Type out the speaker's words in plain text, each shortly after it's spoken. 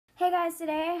Hey guys,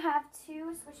 today I have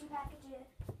two squishy packages.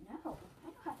 No, I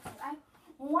don't have two. I have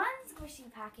one squishy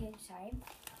package, sorry.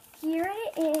 Here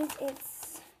it is.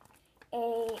 It's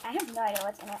I have no idea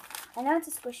what's in it. I know it's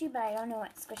a squishy, but I don't know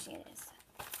what squishy it is.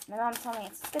 My mom told me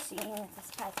it's a squishy and it's a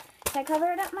surprise. So I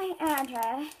covered up my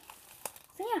address.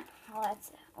 So yeah,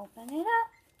 let's open it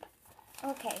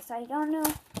up. Okay, so I don't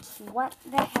know what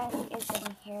the heck is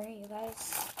in here, you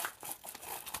guys.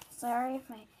 Sorry if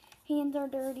my hands are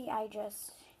dirty. I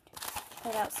just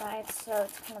put it outside, so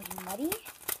it's kind of muddy.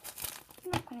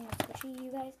 I'm not kind of squishy,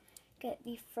 you guys. Get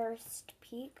the first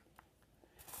peek.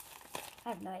 I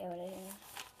have no idea what it is.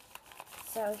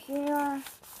 So here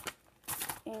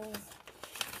is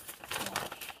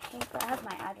my paper. I have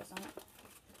my address on it.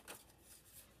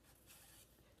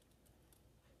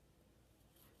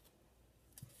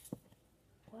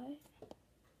 What?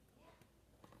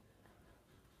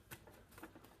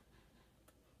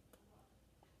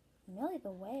 Millie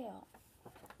the whale.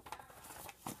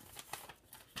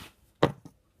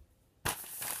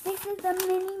 This is a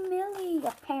mini Millie,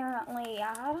 apparently.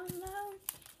 I don't know.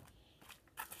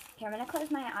 Here, I'm going to close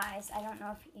my eyes. I don't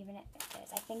know if even it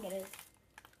is. I think it is.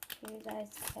 You guys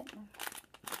get them.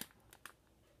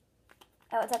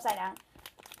 Oh, it's upside down.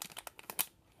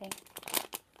 I think.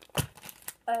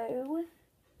 Oh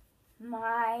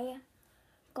my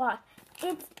god.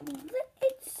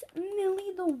 It's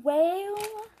Millie the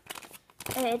whale.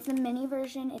 It's the mini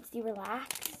version. It's the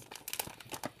relax.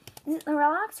 Is it the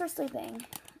relax or sleeping?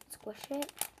 Squish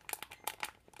it.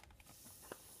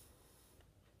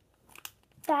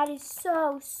 That is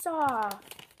so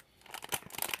soft.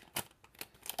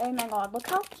 Oh my god, look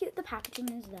how cute the packaging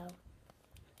is though.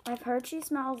 I've heard she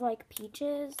smells like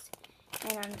peaches,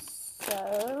 and I'm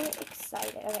so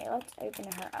excited. Okay, let's open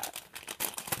her up.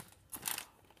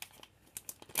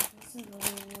 This is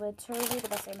literally the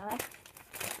best day of my life.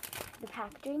 The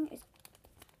packaging is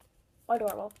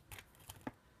adorable.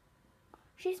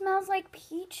 She smells like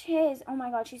peaches. Oh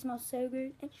my god, she smells so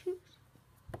good. And she's,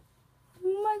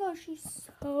 oh my gosh,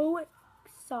 she's so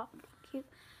soft and cute.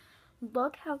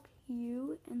 Look how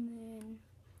cute. And then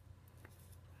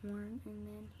one, and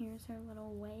then here's her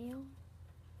little whale.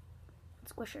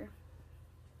 Squish her.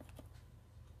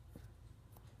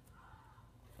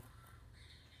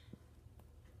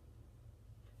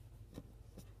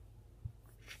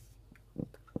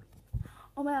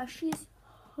 Oh my gosh, she's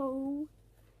so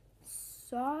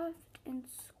soft and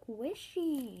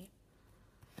squishy.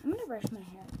 I'm gonna brush my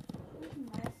hair.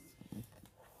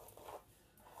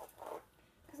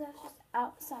 Because I was just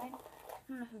outside. I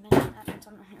don't know if I've been in that much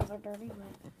on my hands are dirty,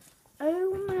 but oh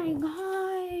my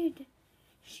god.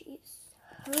 She's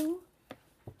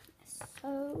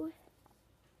so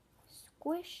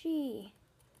squishy.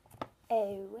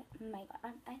 Oh my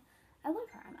god. I love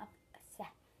her. I'm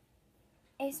upset.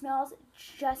 It smells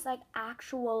just like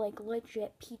actual, like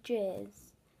legit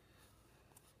peaches.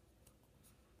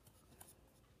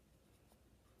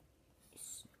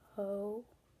 So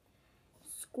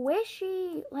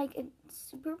squishy. Like, it's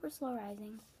super slow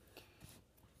rising.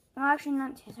 Well, actually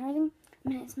not too slow rising. I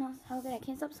mean, it smells so good. I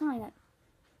can't stop smelling it.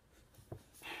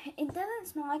 It doesn't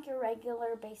smell like your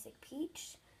regular basic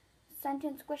peach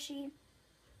scented squishy.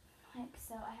 Like,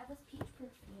 so I have this peach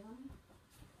perfume.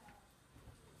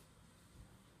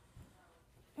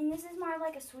 And this is more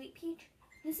like a sweet peach.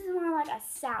 This is more like a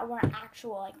sour,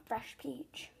 actual, like fresh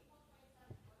peach.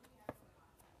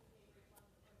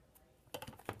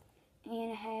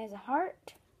 And it has a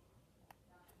heart.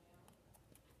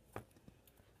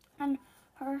 And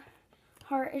her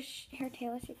heart is, her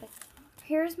tail is shaped like.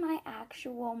 Here's my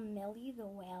actual Millie the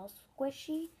whale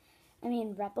squishy. I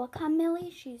mean replica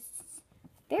Millie. She's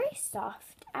very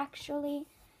soft actually.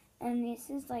 And this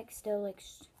is like still like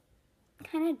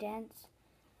kind of dense.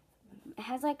 It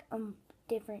has like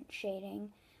different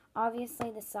shading. Obviously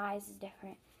the size is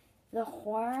different. The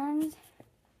horns,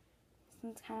 this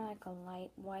one's kind of like a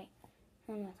light white,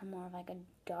 and that's more of like a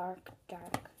dark color.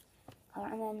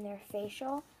 And then their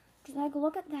facial, just like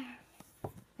look at their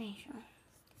facial.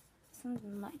 This one's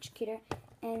much cuter.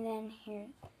 And then here,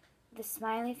 the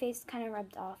smiley face kind of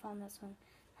rubbed off on this one.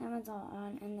 That one's all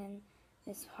on, and then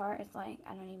this part is like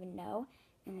I don't even know.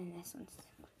 And then this one's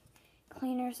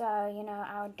cleaner. So you know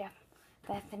I would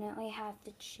definitely have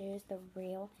to choose the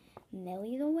real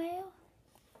Millie the whale.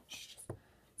 She's just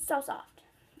so soft.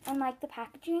 And like the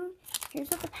packaging, here's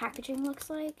what the packaging looks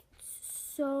like.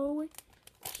 It's so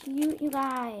cute, you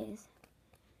guys.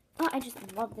 Oh, I just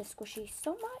love this squishy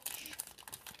so much.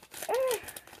 I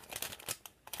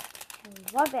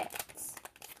love it.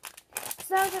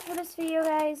 So that's it for this video,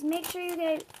 guys. Make sure you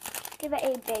give it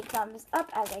a big thumbs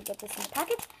up as I get this in the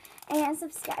package. And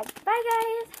subscribe. Bye,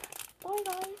 guys. Bye,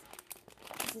 guys.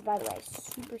 This is, by the way,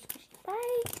 super squishy.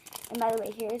 Bye. And by the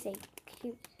way, here's a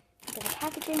cute bit of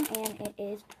packaging, and it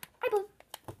is eye blue.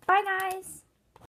 Bye, guys.